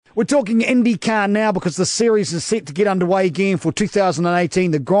We're talking IndyCar now because the series is set to get underway again for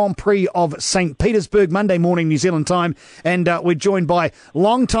 2018, the Grand Prix of St. Petersburg, Monday morning New Zealand time. And we're joined by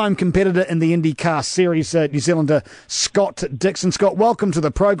long-time competitor in the IndyCar series, New Zealander Scott Dixon. Scott, welcome to the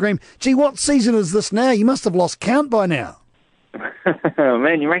program. Gee, what season is this now? You must have lost count by now.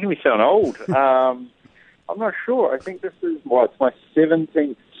 Man, you're making me sound old. I'm not sure. I think this is, it's my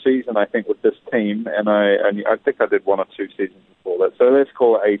 17th season, I think, with this team, and I think I did one or two seasons before that. So let's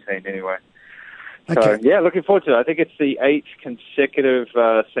call it 18 anyway. Okay. So, yeah, looking forward to it. I think it's the 8th consecutive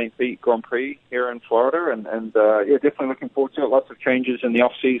St. Pete Grand Prix here in Florida, and definitely looking forward to it. Lots of changes in the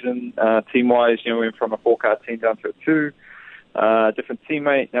off-season, team-wise. We went from a 4-car team down to a 2. Different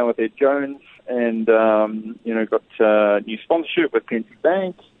teammate now with Ed Jones, and got new sponsorship with PNC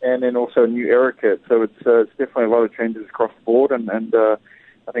Bank, and then also a new Era kit. So it's definitely a lot of changes across the board, and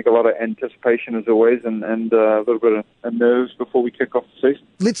I think a lot of anticipation as always, and a little bit of nerves before we kick off the season.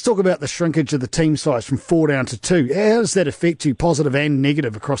 Let's talk about the shrinkage of the team size from 4 down to 2. How does that affect you, positive and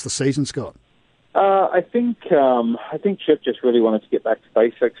negative, across the season, Scott? I think Chip just really wanted to get back to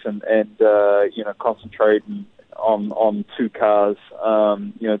basics and concentrate on 2 cars.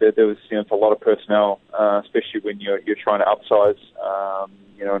 There was a lot of personnel, especially when you're trying to upsize.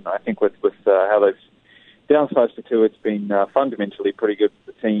 And I think with how they've downsized to 2, it's been fundamentally pretty good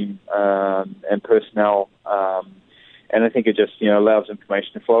for the team and personnel. And I think it just allows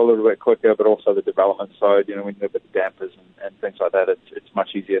information to flow a little bit quicker, but also the development side. When you look at the dampers and things like that, it's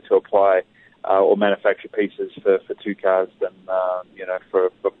much easier to apply or manufacture pieces for 2 cars than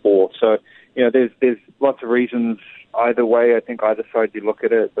for 4. So there's lots of reasons either way. I think either side you look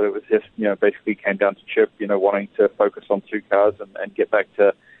at it, but it was just basically came down to Chip wanting to focus on 2 cars and get back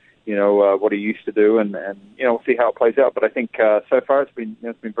to what he used to do, and we'll see how it plays out. But I think so far it's been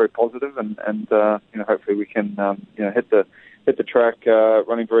very positive, and hopefully we can hit the track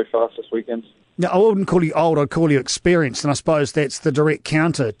running very fast this weekend. Now, I wouldn't call you old, I'd call you experienced, and I suppose that's the direct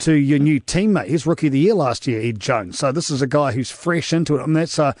counter to your new teammate. He's Rookie of the Year last year, Ed Jones. So this is a guy who's fresh into it, and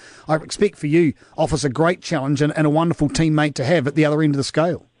that's, I expect for you, offers a great challenge and a wonderful teammate to have at the other end of the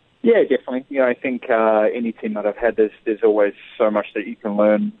scale. Yeah, definitely. I think any team that I've had, there's always so much that you can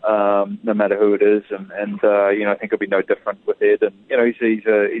learn, no matter who it is, and I think it'll be no different with Ed. And he's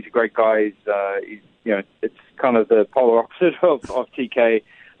a great guy. He's it's kind of the polar opposite of TK.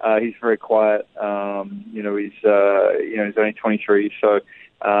 He's very quiet. He's only 23, so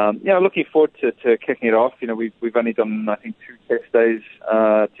looking forward to kicking it off. We've only done, I think, 2 test days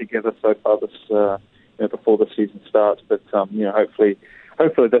together so far this before the season starts, but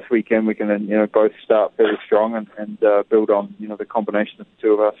hopefully this weekend we can both start fairly strong and build on the combination of the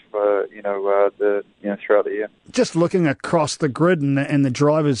 2 of us for throughout the year. Just looking across the grid and the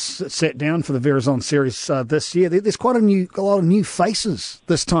drivers sat down for the Verizon Series this year, there's quite a lot of new faces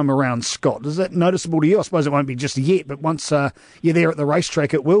this time around, Scott. Is that noticeable to you? I suppose it won't be just yet, but once you're there at the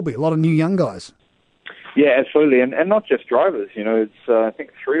racetrack, it will be. A lot of new young guys. Yeah, absolutely, and not just drivers. It's I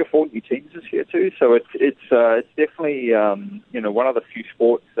think 3 or 4 new teams this year too. So it's definitely one of the few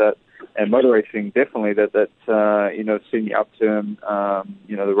sports that, and motor racing definitely that seen the upturn.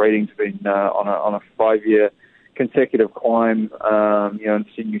 The ratings have been on a 5-year consecutive climb. And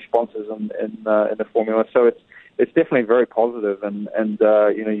seeing new sponsors in the formula. So it's definitely very positive, and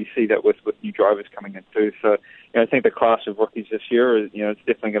you see that with new drivers coming in too. So I think the class of rookies this year is it's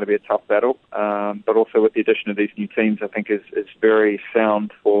definitely going to be a tough battle, but also with the addition of these new teams, I think is very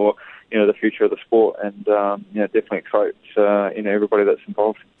sound for the future of the sport, and definitely excites everybody that's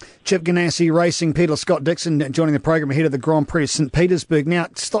involved. Chip Ganassi Racing, Peter Scott Dixon joining the program ahead of the Grand Prix of St. Petersburg. Now,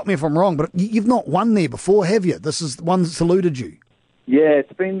 stop me if I'm wrong, but you've not won there before, have you? This is the one that's eluded you. Yeah,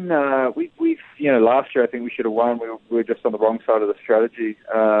 it's been we've last year I think we should have won. We were just on the wrong side of the strategy.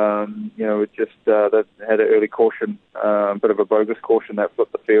 It just that had an early caution, bit of a bogus caution that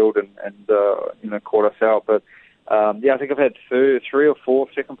flipped the field and caught us out. But I think I've had 3 or 4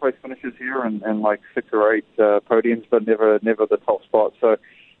 second place finishes here and like 6 or 8 podiums, but never the top spot. So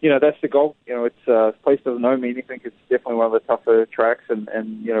that's the goal. It's this place doesn't know me. I think it's definitely one of the tougher tracks and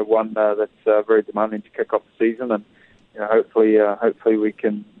one that's very demanding to kick off the season. And hopefully we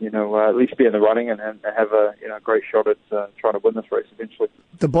can, at least be in the running and have a great shot at trying to win this race eventually.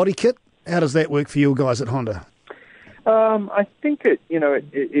 The body kit, how does that work for you guys at Honda? I think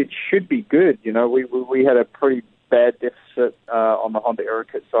it should be good. We had a pretty bad deficit on the Honda Era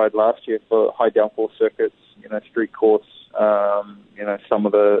kit side last year for high downforce circuits, street course, some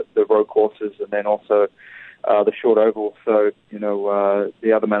of the road courses, and then also the short oval. So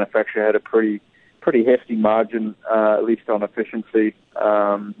the other manufacturer had a pretty pretty hefty margin, at least on efficiency.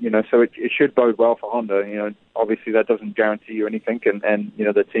 So it should bode well for Honda. Obviously that doesn't guarantee you anything, and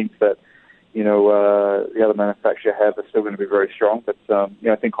the teams that the other manufacturer have are still going to be very strong. But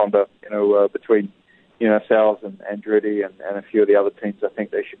I think Honda, between ourselves and Andretti and a few of the other teams, I think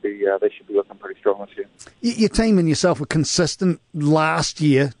they should be looking pretty strong this year. Your team and yourself were consistent last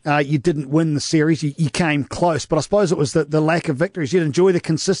year. You didn't win the series. You came close, but I suppose it was the lack of victories. You'd enjoy the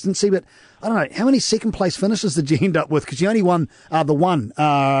consistency, but I don't know, how many second place finishes did you end up with? Because you only won the one.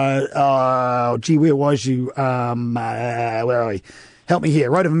 Where was you? Where are we? Help me here.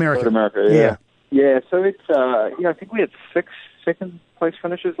 Road of America. Road of America, yeah. Yeah, so it's, I think we had 6 second place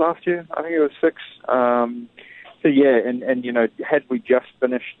finishes last year. I think it was 6. Had we just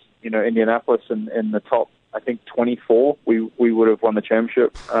finished, Indianapolis in the top, I think 24, we would have won the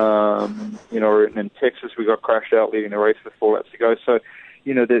championship. In Texas we got crashed out leading the race with 4 laps to go. So,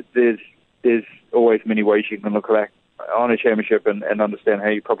 there's always many ways you can look back on a championship and understand how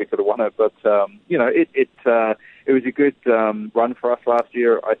you probably could have won it. But, it was a good run for us last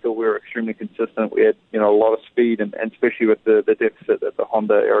year. I thought we were extremely consistent. We had, a lot of speed, and especially with the deficit that the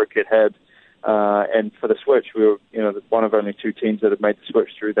Honda Aero Kit had. And for the switch, we were, one of only 2 teams that have made the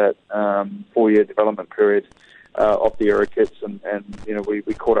switch through that 4-year development period of the Aero Kits, and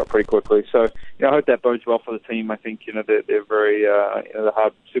we caught up pretty quickly. So, I hope that bodes well for the team. I think, they're very,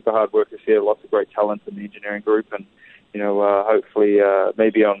 super hard workers here, lots of great talent in the engineering group, and hopefully,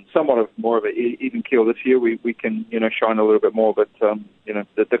 maybe on somewhat of more of an even keel this year, we can, shine a little bit more. But,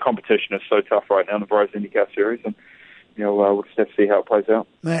 the competition is so tough right now in the Verizon IndyCar Series, and, we'll just have to see how it plays out.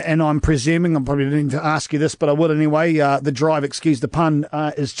 And I'm presuming, I'm probably going to ask you this, but I will anyway, the drive, excuse the pun,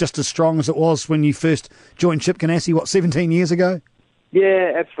 is just as strong as it was when you first joined Chip Ganassi, 17 years ago?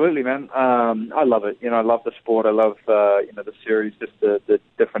 Yeah, absolutely, man. I love it. I love the sport. I love the series, just the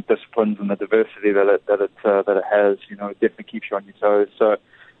different disciplines and the diversity that it has. It definitely keeps you on your toes. So,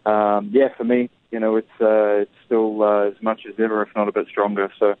 for me, it's still as much as ever, if not a bit stronger.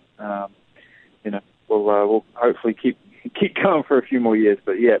 So, we'll hopefully keep going for a few more years.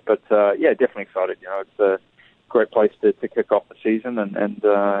 But definitely excited. It's a great place to kick off the season, and it's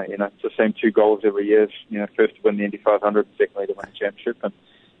the same 2 goals every year. First to win the Indy 500, and secondly to win the championship, and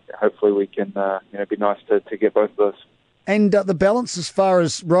hopefully we can be nice to get both of those. And the balance as far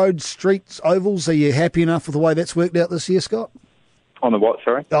as roads, streets, ovals, are you happy enough with the way that's worked out this year, Scott? On the what,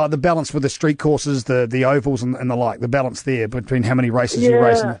 sorry? The balance with the street courses, the ovals and the like, the balance there between how many races you're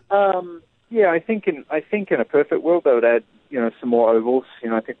racing. I think in a perfect world they would add some more ovals.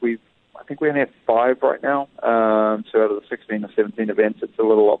 I think we only have 5 right now. So out of the 16 or 17 events, it's a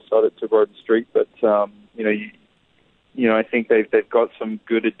little lopsided to road and street. But I think they've got some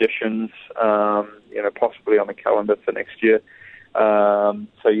good additions. Possibly on the calendar for next year.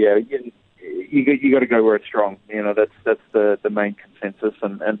 You got to go where it's strong. That's the main consensus.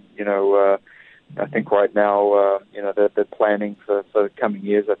 And I think right now, the planning for coming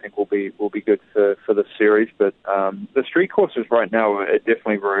years, I think will be good for the series. But the street courses right now are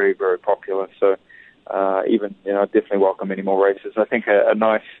definitely very, very popular. So even definitely welcome any more races. I think a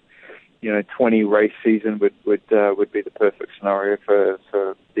nice 20 race season would be the perfect scenario for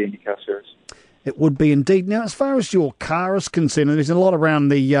the IndyCar Series. It would be indeed. Now, as far as your car is concerned, there's a lot around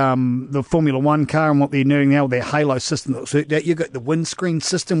the Formula One car and what they're doing now with their Halo system that's worked out. You've got the windscreen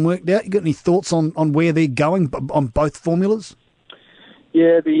system worked out. You got any thoughts on where they're going on both formulas?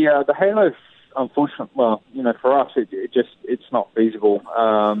 Yeah, the Halo, unfortunately, for us, it's not feasible.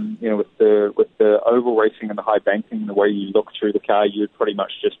 With the oval racing and the high banking, the way you look through the car, you'd pretty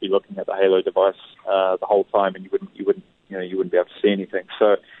much just be looking at the Halo device the whole time, and you wouldn't be able to see anything.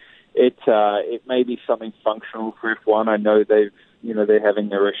 So. It may be something functional for F1. I know they're having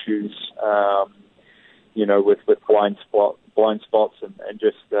their issues, with blind spots and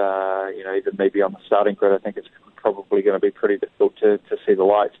just even maybe on the starting grid. I think it's probably going to be pretty difficult to see the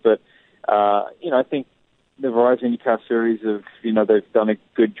lights. But I think the Verizon IndyCar Series they've done a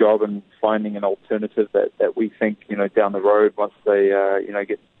good job in finding an alternative that we think down the road, once they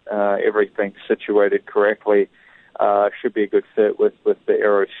get everything situated correctly. Should be a good fit with the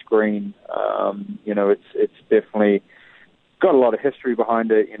Aero screen. It's definitely got a lot of history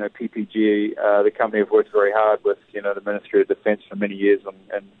behind it. PPG, the company have worked very hard with the Ministry of Defence for many years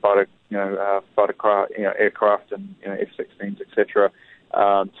and fightercraft, aircraft and F-16s, etc.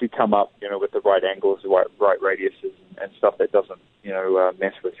 To come up with the right angles, the right radiuses and stuff that doesn't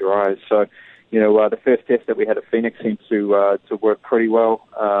mess with your eyes. So the first test that we had at Phoenix seemed to work pretty well.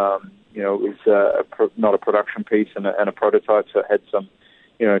 It was not a production piece and a prototype, so it had some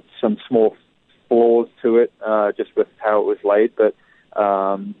small flaws to it, just with how it was laid. But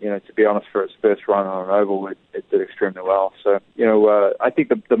To be honest, for its first run on an oval, it did extremely well. So, I think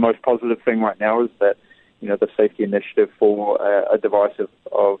the most positive thing right now is that, the safety initiative for a device of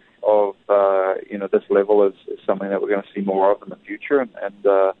this level is something that we're going to see more of in the future, and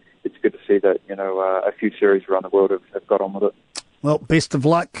it's good to see that, a few series around the world have got on with it. Well, best of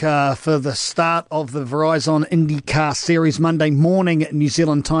luck for the start of the Verizon IndyCar Series Monday morning at New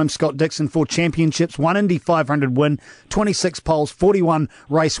Zealand time. Scott Dixon, 4 championships, 1 Indy 500 win, 26 poles, 41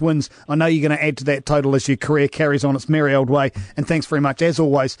 race wins. I know you're going to add to that total as your career carries on its merry old way. And thanks very much, as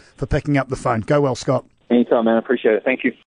always, for picking up the phone. Go well, Scott. Anytime, man. I appreciate it. Thank you.